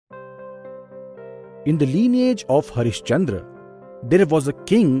In the lineage of Harishchandra, there was a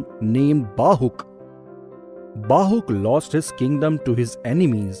king named Bahuk. Bahuk lost his kingdom to his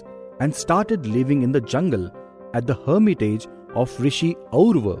enemies and started living in the jungle at the hermitage of rishi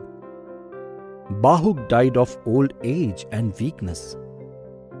Aurva. Bahuk died of old age and weakness.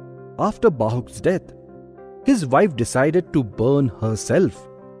 After Bahuk's death, his wife decided to burn herself,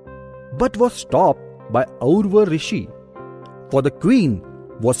 but was stopped by Aurva rishi, for the queen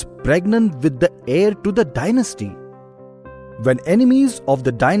was pregnant with the heir to the dynasty. When enemies of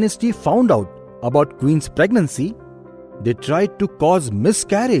the dynasty found out about queen's pregnancy, they tried to cause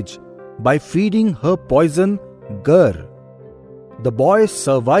miscarriage by feeding her poison gur. The boy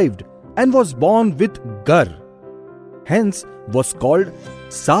survived and was born with gur, hence was called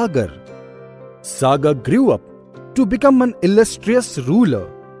Sagar. Sagar grew up to become an illustrious ruler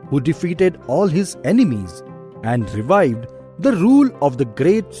who defeated all his enemies and revived the rule of the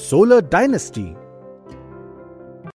great solar dynasty.